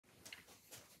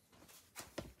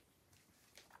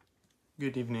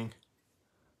Good evening.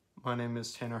 My name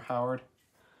is Tanner Howard,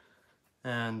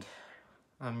 and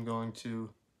I'm going to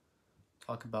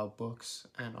talk about books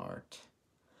and art.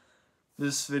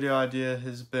 This video idea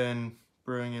has been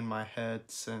brewing in my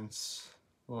head since,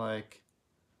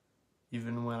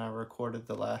 even when I recorded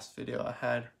the last video. I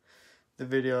had the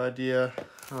video idea,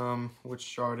 which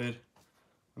started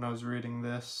when I was reading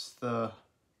the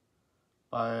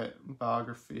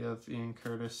biography of Ian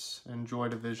Curtis and Joy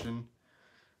Division,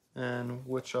 and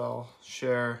which I'll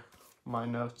share my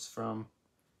notes from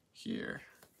here.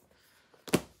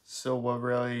 So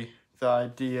the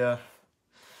idea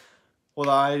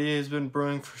has been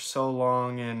brewing for so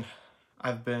long, and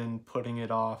I've been putting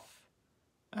it off.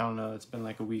 I don't know, it's been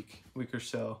like a week or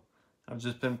so. I've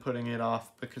just been putting it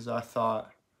off because I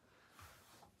thought,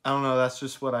 I don't know, that's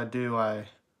just what I do. I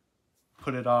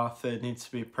put it off. It needs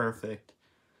to be perfect,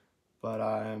 but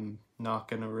I'm not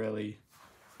gonna really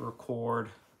record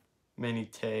many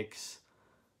takes.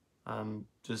 I'm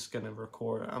just gonna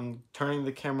record. I'm turning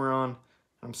the camera on,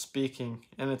 I'm speaking,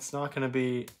 and it's not gonna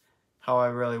be how I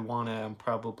really want it. I'm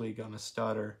probably gonna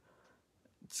stutter.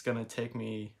 It's gonna take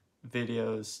me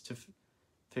videos to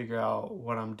figure out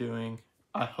what I'm doing.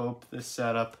 I hope this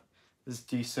setup is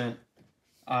decent.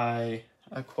 I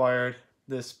acquired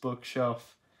this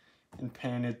bookshelf and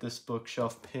painted this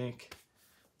bookshelf pink,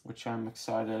 which I'm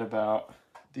excited about.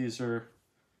 These are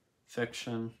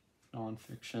fiction,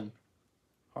 non-fiction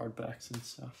hardbacks and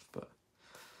stuff, but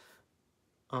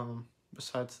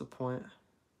besides the point.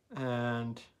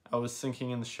 And I was thinking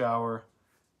in the shower,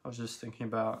 I was just thinking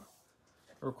about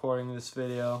recording this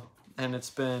video, and it's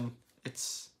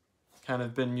kind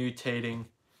of been mutating,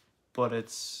 but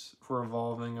it's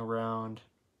revolving around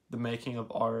the making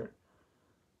of art.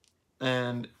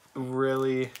 And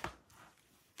really,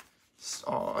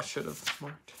 I should have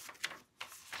marked.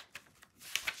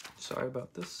 Sorry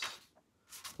about this.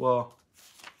 Well,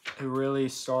 it really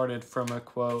started from a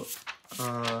quote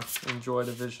in Joy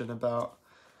Division about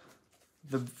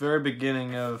the very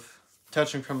beginning of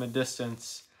Touching from a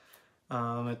Distance.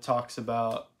 It talks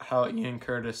about how Ian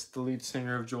Curtis, the lead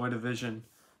singer of Joy Division,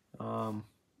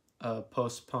 a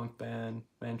post-punk band,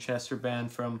 Manchester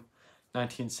band from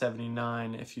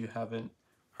 1979, if you haven't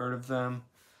heard of them.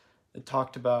 It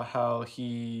talked about how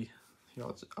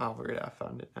I'll read it, I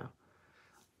found it now.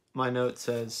 My note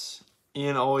says,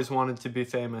 Ian always wanted to be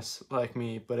famous like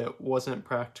me, but it wasn't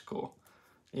practical.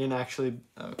 Ian actually,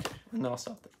 okay, and then I'll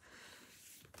stop there.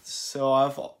 So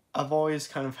I've always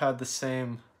kind of had the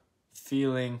same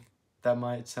feeling. That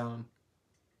might sound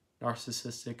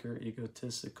narcissistic or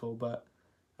egotistical, but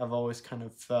I've always kind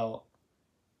of felt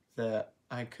that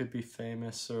I could be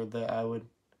famous, or that I would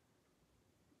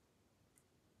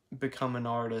become an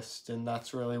artist, and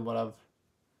that's really what I've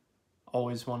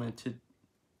always wanted to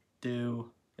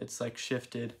do. It's like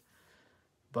shifted,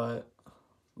 but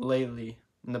lately,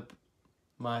 in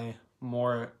my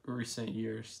more recent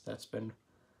years, that's been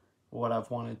what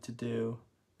I've wanted to do.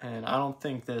 And I don't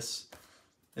think this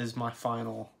is my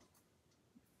final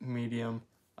medium.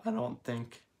 I don't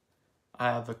think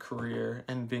I have a career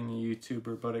in being a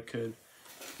YouTuber, but it could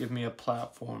give me a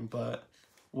platform. But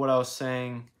what I was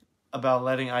saying about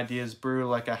letting ideas brew,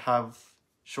 like I have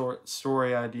short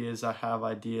story ideas, I have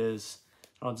ideas,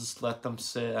 I'll just let them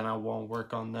sit and I won't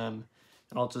work on them,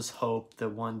 and I'll just hope that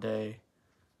one day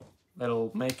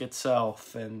it'll make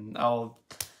itself and I'll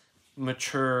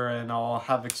mature and I'll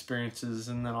have experiences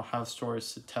and then I'll have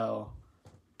stories to tell.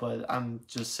 But I'm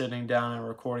just sitting down and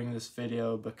recording this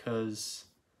video because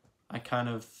I kind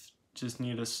of just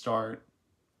need to start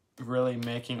really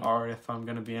making art if I'm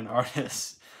gonna be an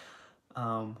artist.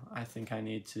 I think I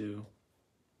need to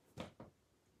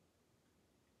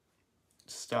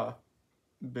stop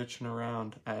bitching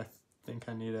around. I think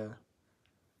I need to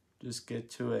just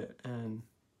get to it, and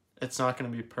it's not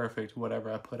going to be perfect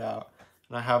whatever I put out,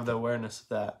 and I have the awareness of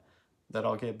that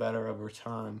I'll get better over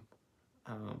time,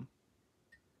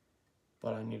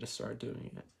 but I need to start doing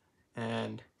it.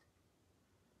 And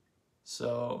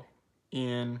so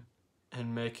Ian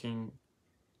and making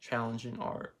challenging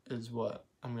art is what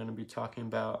I'm going to be talking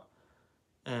about.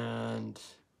 And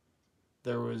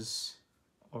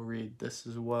I'll read this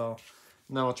as well,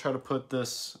 and then I'll try to put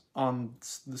this on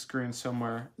the screen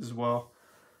somewhere as well.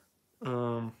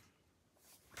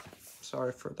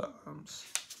 Sorry for the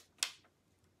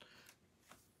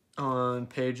On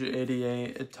page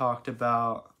 88, it talked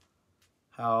about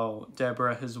how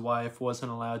Deborah, his wife,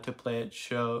 wasn't allowed to play at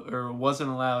wasn't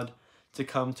allowed to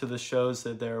come to the shows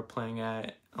that they were playing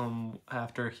at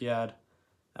after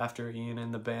Ian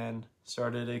and the band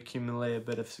started to accumulate a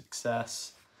bit of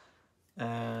success.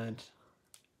 And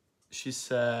she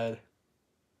said,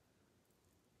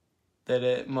 that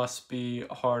it must be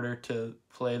harder to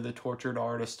play the tortured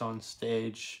artist on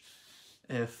stage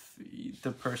if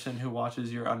the person who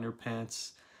watches your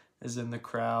underpants is in the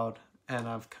crowd. And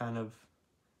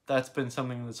that's been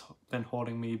something that's been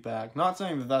holding me back. Not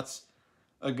saying that that's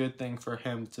a good thing for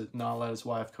him to not let his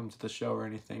wife come to the show or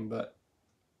anything, but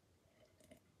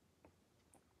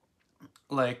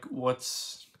like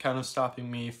what's kind of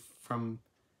stopping me from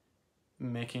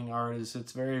making art is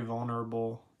it's very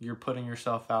vulnerable. You're putting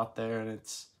yourself out there, and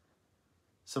it's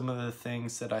some of the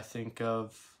things that I think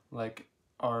of like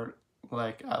art,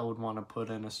 like I would want to put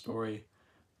in a story,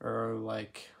 or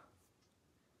like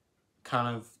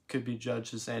kind of could be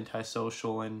judged as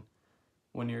antisocial. And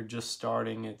when you're just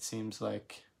starting, it seems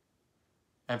like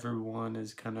everyone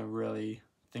is gonna really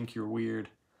think you're weird.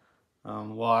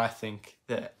 Well, I think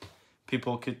that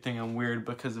people could think I'm weird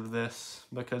because of this,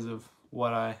 because of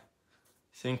what I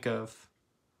think of,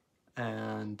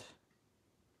 and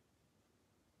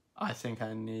I think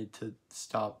I need to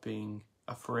stop being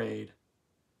afraid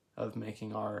of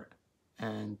making art,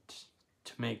 and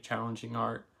to make challenging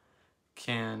art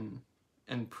can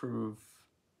improve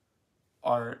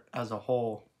art as a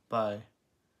whole. By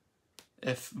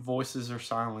if voices are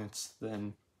silenced,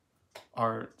 then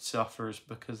art suffers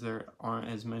because there aren't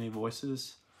as many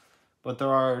voices. But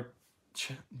there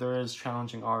is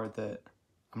challenging art that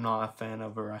I'm not a fan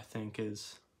of, or I think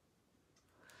is,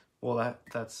 well,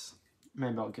 that's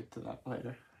maybe I'll get to that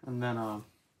later. And then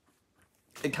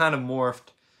it kind of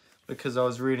morphed because I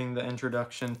was reading the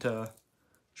introduction to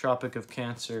Tropic of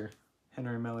Cancer,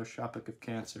 Henry Miller's Tropic of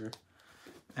Cancer,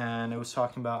 and it was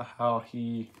talking about how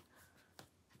he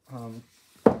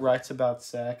writes about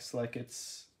sex like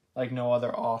it's like no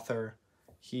other author.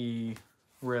 He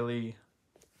really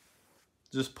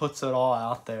just puts it all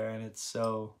out there, and it's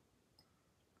so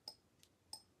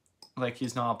like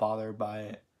he's not bothered by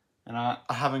it. And I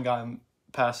haven't gotten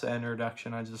past the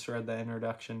introduction. I just read the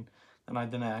introduction, and I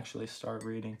didn't actually start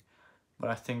reading. But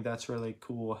I think that's really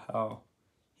cool how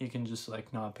he can just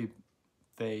like not be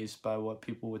fazed by what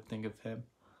people would think of him.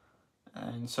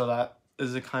 And so that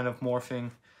is a kind of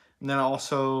morphing. And then I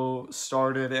also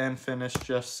started and finished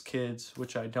Just Kids,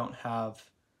 which I don't have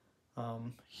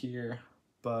here,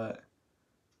 but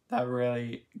that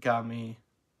really got me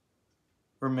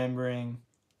remembering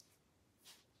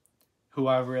who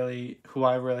I really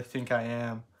think I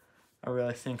am. I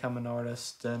really think I'm an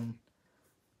artist, and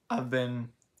I've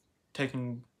been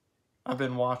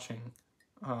watching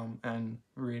and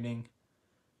reading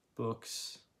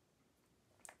books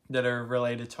that are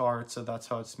related to art, so that's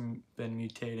how it's been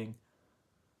mutating.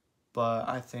 But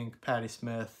I think Patti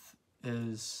Smith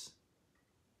I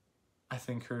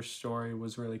think her story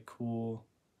was really cool.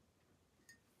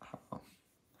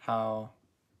 How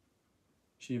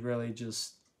she really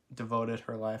just devoted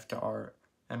her life to art,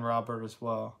 and Robert as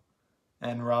well.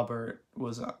 And Robert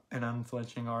was an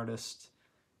unflinching artist.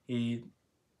 He,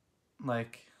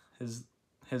 like, his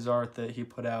art that he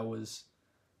put out was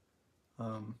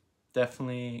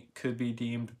definitely could be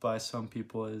deemed by some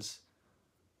people as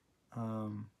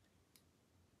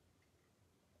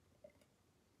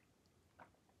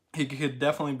he could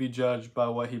definitely be judged by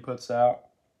what he puts out.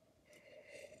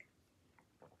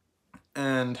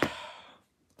 And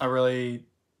I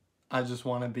just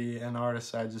want to be an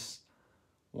artist. I just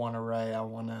want to write.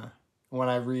 When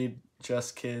I read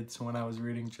Just Kids, when I was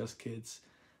reading Just Kids,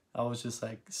 I was just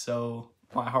like,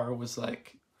 my heart was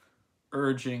like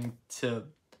urging to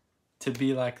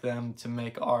be like them, to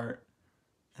make art.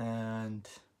 And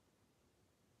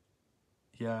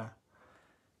yeah.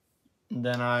 And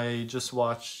then I just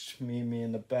watched Meet Me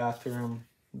in the Bathroom,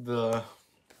 the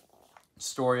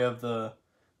story of the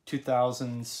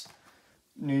 2000s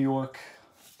New York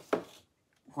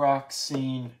rock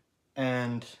scene,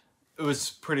 and it was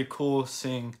pretty cool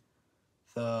seeing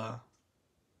the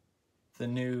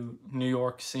new New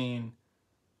York scene.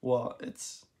 Well,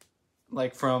 it's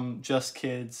like from Just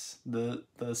Kids, the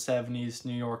 70s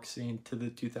New York scene, to the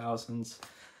 2000s,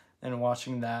 and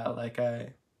watching that, like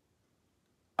I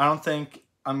don't think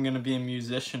I'm gonna be a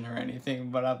musician or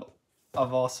anything, but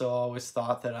I've also always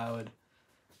thought that I would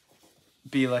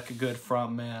be like a good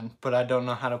front man, but I don't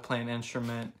know how to play an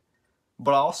instrument.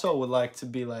 But I also would like to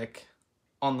be like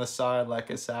on the side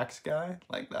like a sax guy.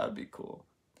 Like that would be cool.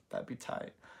 That'd be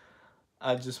tight.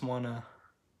 I just wanna,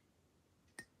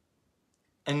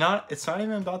 and it's not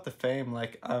even about the fame.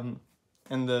 Like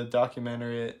in the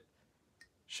documentary it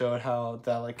showed how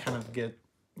that like kind of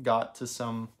got to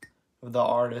some of the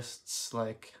artists,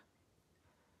 like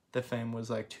the fame was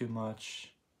like too much.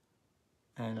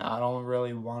 And I don't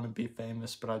really want to be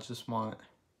famous, but I just want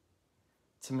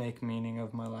to make meaning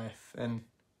of my life. And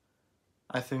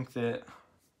I think that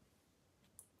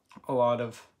a lot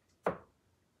of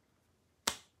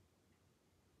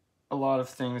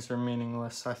things are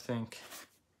meaningless. I think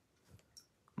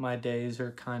my days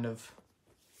are kind of,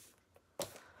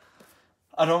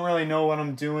 I don't really know what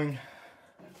I'm doing,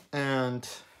 and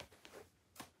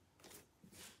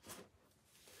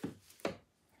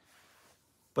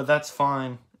but that's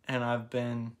fine, and I've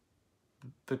been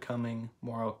becoming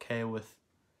more okay with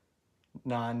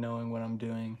not knowing what I'm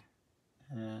doing,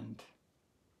 and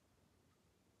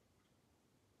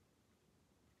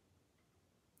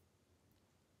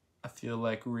I feel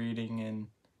like reading and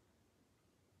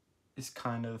is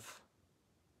kind of,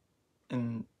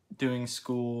 and doing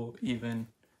school even,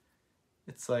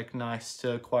 it's like nice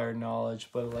to acquire knowledge,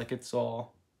 but like it's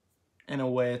all, in a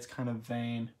way, it's kind of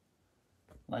vain.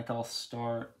 Like I'll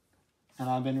start, and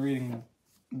I've been reading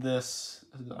this,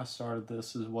 I started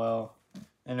this as well,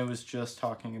 and it was just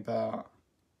talking about,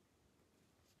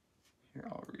 here,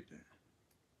 I'll read it.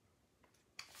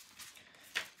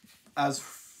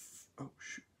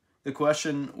 The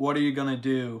question, what are you gonna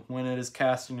do when it is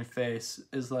cast in your face,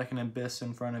 is like an abyss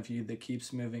in front of you that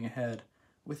keeps moving ahead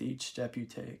with each step you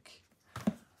take.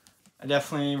 I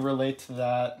definitely relate to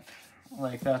that.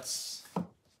 Like, that's,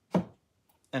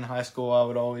 in high school, I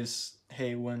would always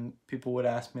hate when people would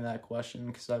ask me that question,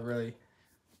 because I really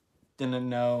didn't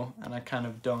know, and I kind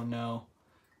of don't know.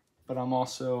 But I'm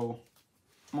also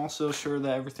sure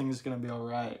that everything's gonna be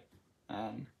alright.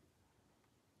 And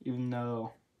even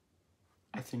though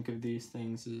I think of these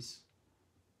things as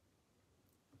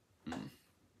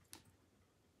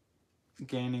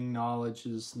gaining knowledge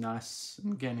is nice,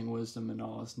 and gaining wisdom and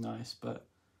all is nice, but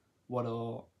what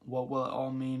will it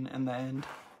all mean in the end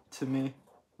to me?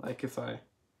 Like, if I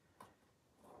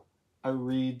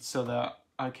read so that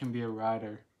I can be a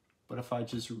writer, but if I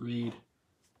just read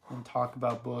and talk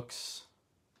about books,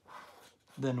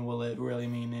 then will it really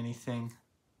mean anything?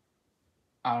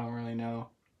 I don't really know.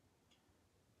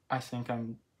 I think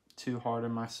I'm too hard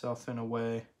on myself in a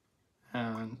way,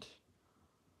 and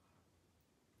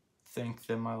think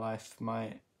that my life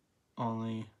might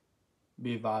only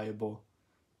be valuable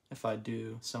if I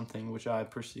do something which I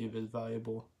perceive as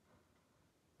valuable.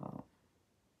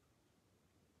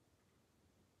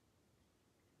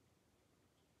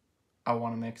 I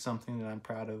want to make something that I'm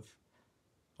proud of.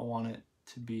 I want it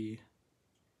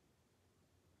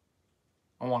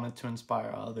to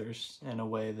inspire others in a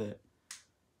way that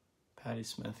Patti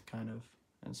Smith kind of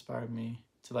inspired me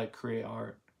to, like, create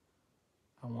art.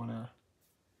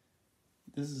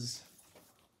 This is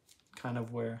kind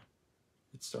of where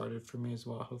it started for me as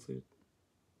well. Hopefully,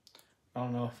 I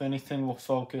don't know if anything will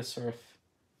focus, or if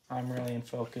I'm really in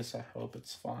focus. I hope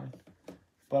it's fine.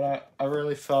 But I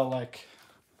really felt like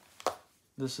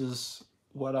this is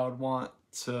what I would want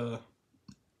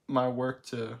my work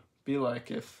to be like,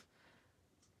 if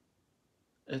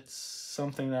it's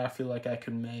something that I feel like I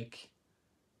could make,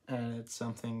 and it's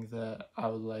something that I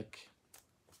would like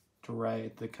to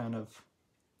write, the kind of,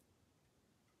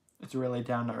 it's really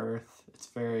down to earth. It's a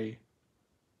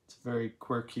very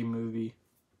quirky movie.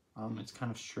 It's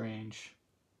kind of strange,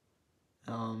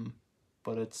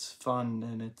 but it's fun,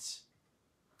 and it's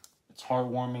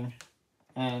heartwarming.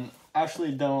 And I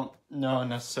actually don't know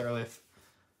necessarily if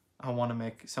I want to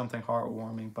make something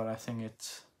heartwarming, but I think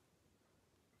it's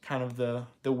kind of the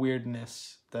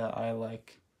weirdness that I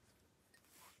like,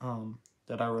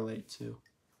 that I relate to.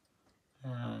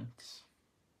 And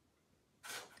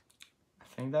I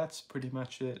think that's pretty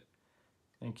much it.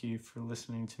 Thank you for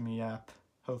listening to me yap.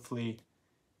 Hopefully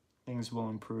things will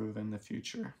improve in the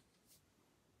future.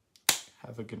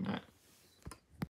 Have a good night.